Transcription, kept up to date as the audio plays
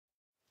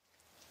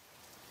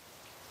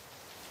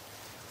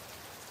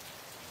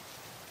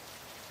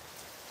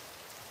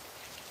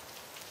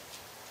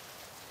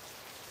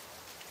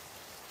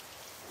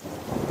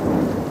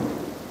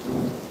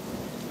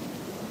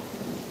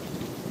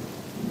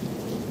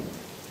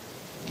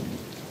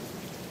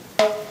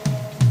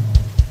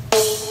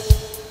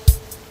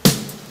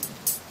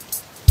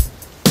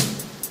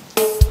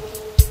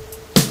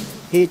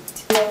hit.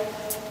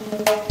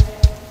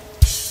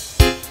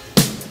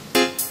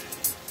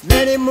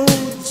 Many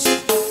moods,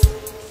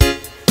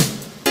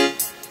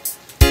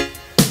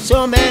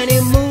 so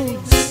many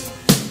moods.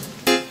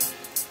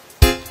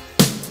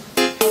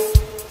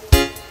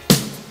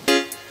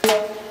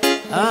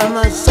 I'm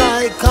a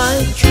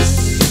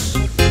psychiatrist.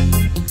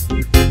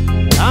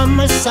 I'm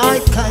a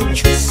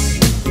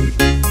psychiatrist.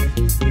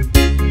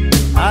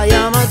 I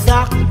am a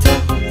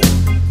doctor.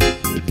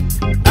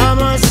 I'm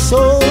a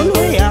soul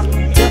reactor.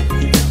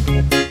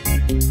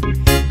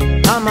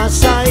 I'm a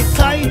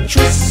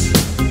psychiatrist.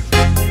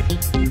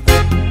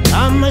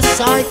 I'm a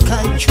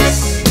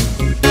psychiatrist.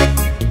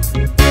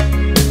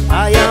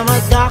 I am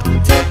a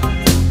doctor.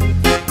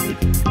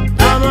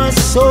 I'm a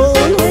soul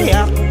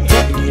reactor.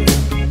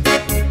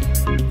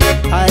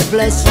 I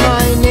bless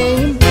my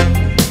name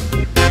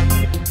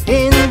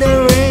in the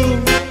rain.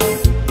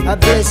 I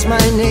bless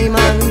my name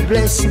and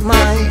bless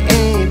my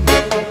aim.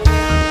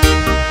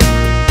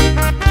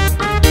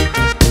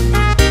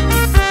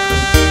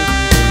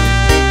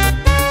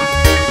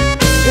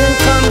 When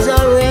comes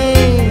the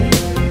rain,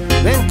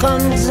 when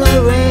comes the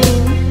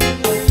rain,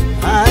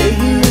 I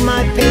heal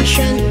my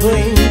patient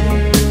brain.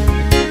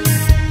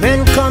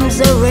 When comes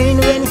the rain,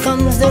 when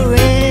comes the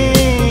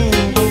rain,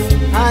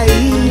 I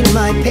heal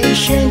my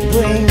patient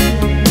brain.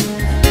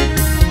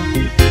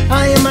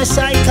 I am a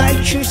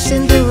psychiatrist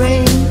in the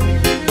rain.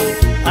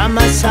 I'm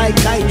a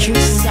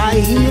psychiatrist, I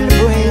heal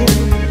brain.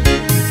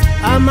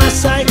 I'm a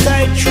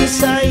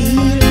psychiatrist, I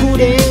heal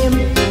good aim.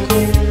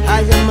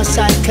 I am a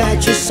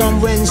psychiatrist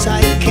from whence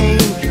I came.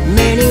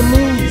 Many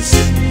moods,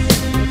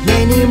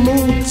 many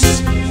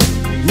moods,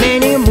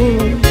 many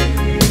moons,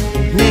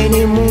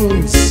 many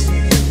moons.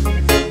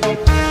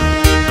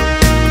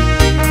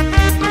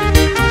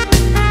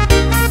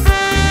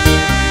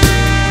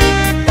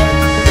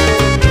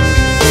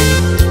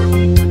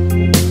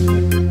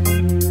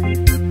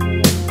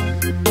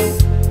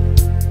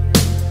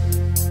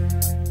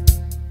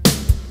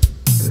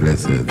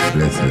 Blessed,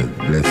 blessed,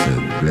 blessed,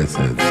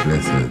 blessed,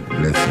 blessed,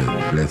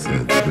 blessed,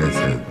 blessed,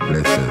 blessed,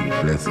 blessed,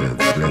 blessed,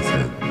 blessed, blessed,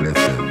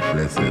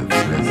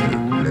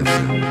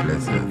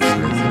 blessed, blessed,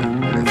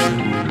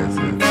 blessed,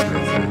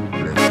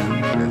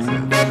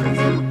 blessed.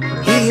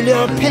 Heal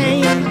your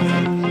pain,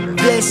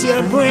 bless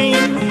your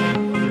brain,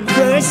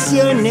 curse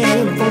your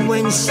name from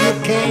whence you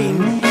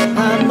came.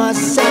 I'm a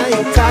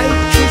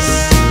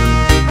psychiatrist.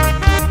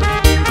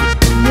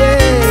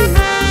 Yeah,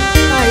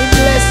 I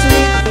bless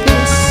with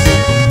peace.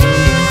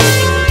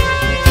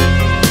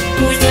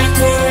 Put a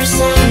curse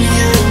on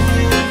you.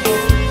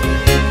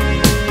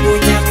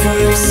 Put a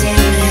curse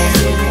in you.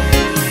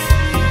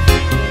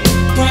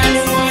 Pour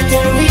the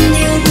water in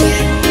your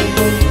well.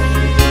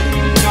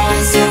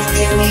 Cause of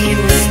the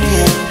evil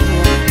smell.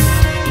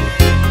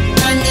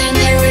 And then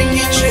they ring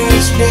the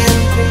church bell.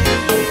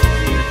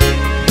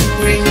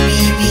 Bring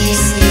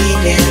BBC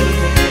bell.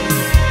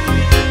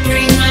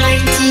 Bring my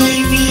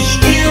TV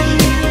bell.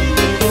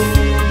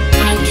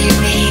 And give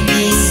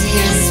BBC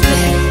a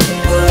spell.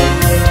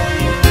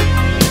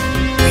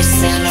 We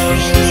sell her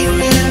in the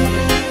well.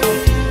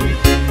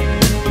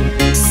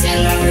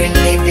 Sell her in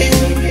the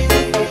bill.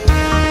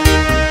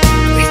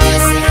 With a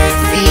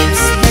seraphim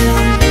smell.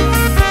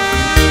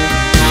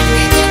 And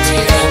with a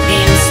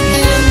cherubim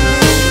smell.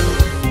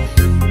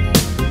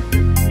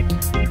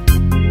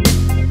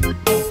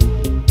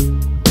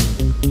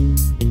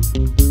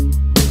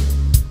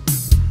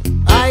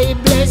 I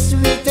bless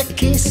with a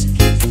kiss.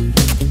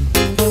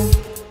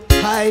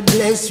 I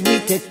bless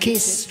with a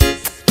kiss.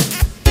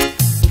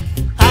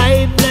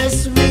 I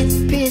bless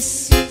with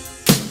peace.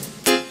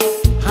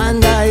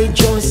 And I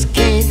just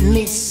can't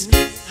miss.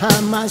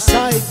 I'm a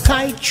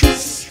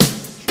psychiatrist.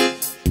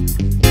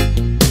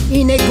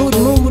 In a good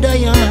mood I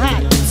am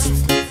hot.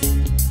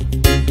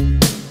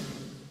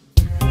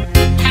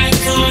 I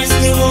cast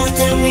the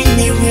water in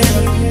the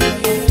well.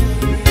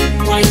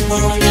 Like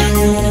more than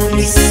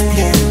holy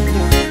spell.